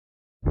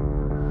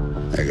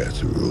I got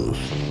some rules.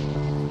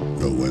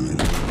 No women.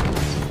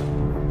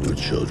 No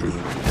children.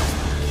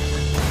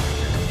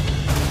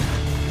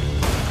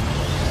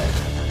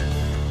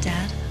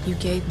 Dad, you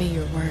gave me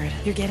your word.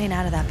 You're getting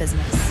out of that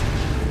business.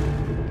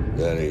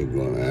 That ain't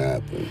gonna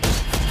happen.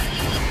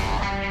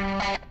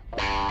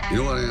 You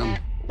know what I am?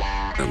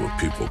 I'm a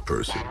people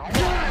person.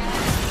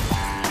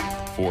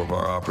 4 of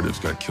our operatives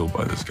got killed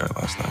by this guy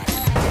last night.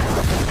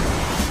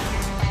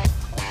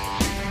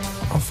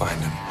 I'll find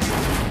him.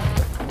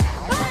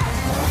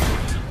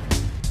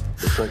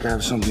 Looks like I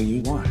have something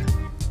you want.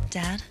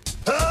 Dad?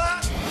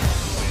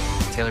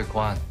 Taylor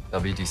Kwan,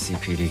 WDC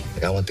PD.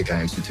 I want the guy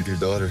who took your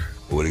daughter.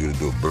 What are you gonna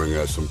do, bring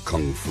out some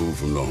kung fu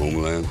from the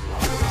homeland?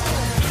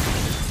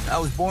 I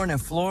was born in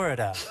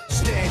Florida.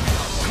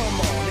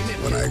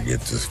 When I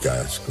get this guy,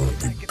 it's gonna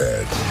be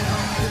bad.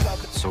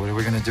 So what are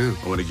we gonna do?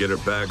 I wanna get her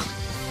back,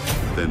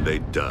 then they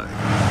die.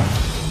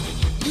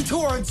 You two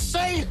are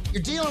insane!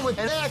 You're dealing with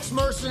an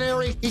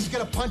ex-mercenary. He's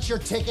gonna punch your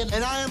ticket,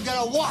 and I am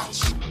gonna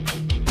watch.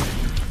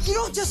 You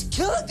don't just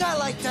kill a guy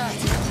like that.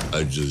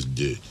 I just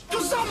did.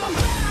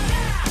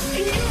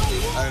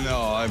 I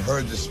know, I've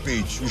heard the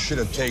speech. You should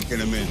have taken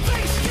him in.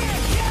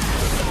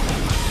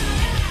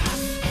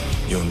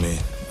 You and me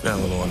got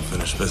a little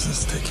unfinished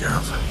business to take care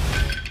of.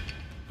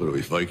 What are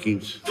we,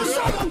 Vikings?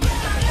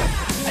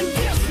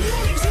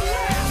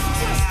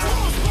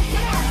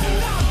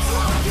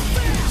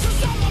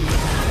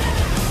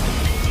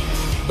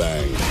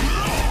 Bang.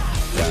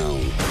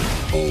 Down.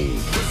 Home.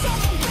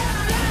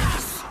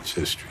 It's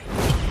history.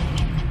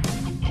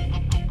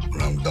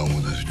 When I'm done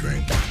with this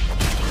drink,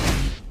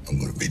 I'm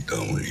gonna be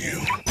done with you.